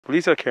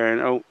Police are carrying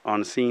out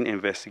on-scene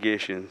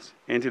investigations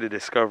into the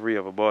discovery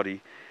of a body,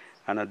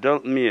 an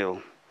adult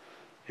male,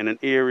 in an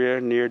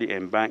area near the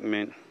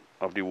embankment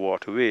of the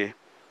waterway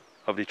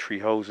of the Three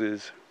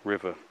Houses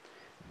River.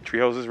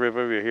 Three Houses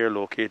River, we are here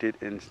located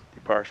in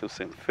the parish of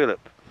St.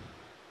 Philip.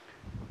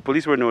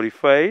 Police were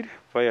notified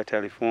via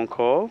telephone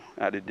call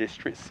at the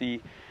District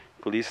C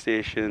police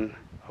station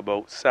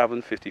about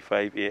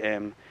 7:55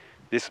 a.m.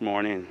 this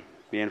morning,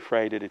 being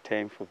Friday the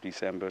 10th of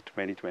December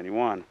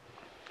 2021.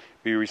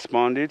 We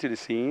responded to the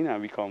scene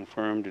and we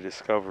confirmed the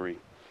discovery.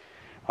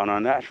 An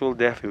unnatural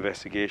death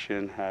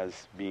investigation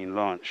has been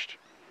launched.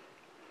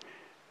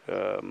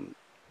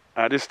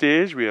 At this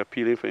stage, we are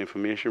appealing for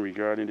information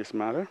regarding this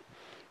matter.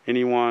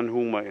 Anyone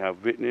who might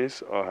have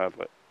witnessed or have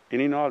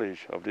any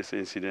knowledge of this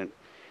incident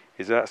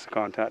is asked to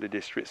contact the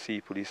District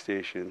C police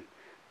station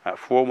at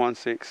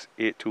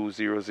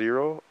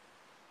 416-8200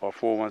 or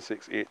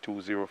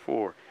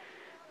 416-8204.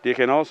 They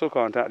can also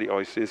contact the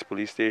Oistins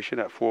police station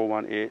at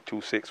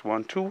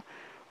 418-2612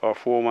 or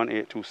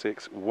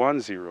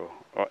 418-2610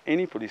 or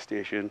any police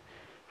station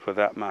for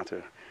that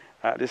matter.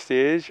 At this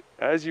stage,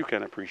 as you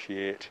can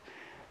appreciate,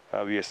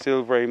 we are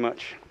still very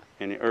much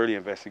in the early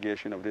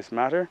investigation of this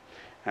matter,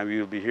 and we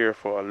will be here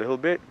for a little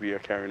bit. We are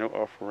carrying out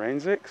our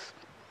forensics,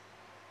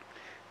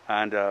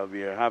 and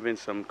we are having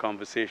some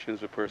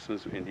conversations with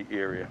persons in the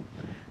area.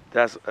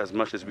 That's as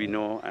much as we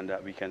know and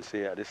that we can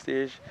say at this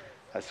stage.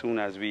 As soon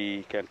as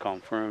we can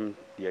confirm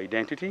the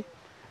identity,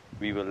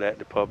 we will let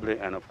the public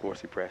and of course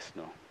the press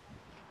know.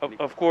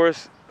 Of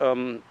course,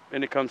 when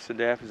it comes to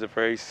death, it's a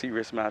very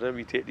serious matter.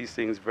 We take these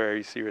things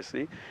very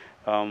seriously.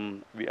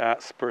 We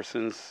ask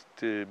persons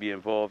to be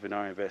involved in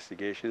our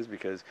investigations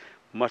because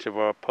much of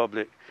our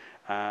public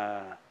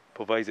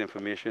provides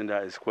information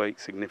that is quite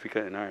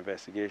significant in our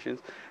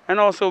investigations. And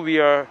also we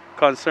are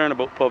concerned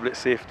about public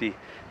safety.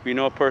 We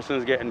know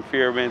persons get in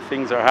fear when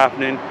things are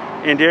happening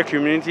in their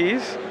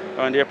communities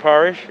or in their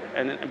parish,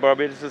 and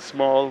Barbados is a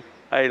small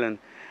island.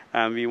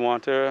 And we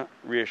want to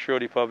reassure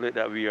the public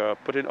that we are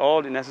putting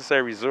all the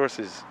necessary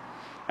resources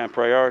and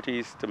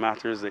priorities to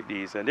matters like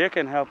these. And they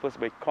can help us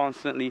by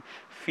constantly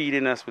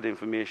feeding us with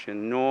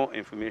information. No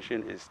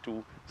information is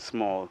too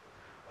small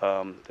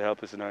to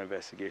help us in our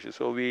investigation.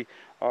 So we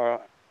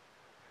are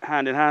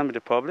hand in hand with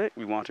the public.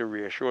 We want to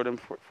reassure them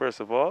first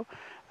of all,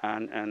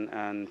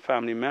 and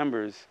family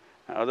members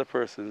and other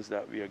persons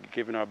that we are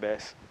giving our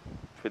best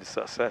for the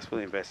successful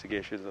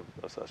investigations of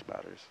such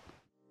matters.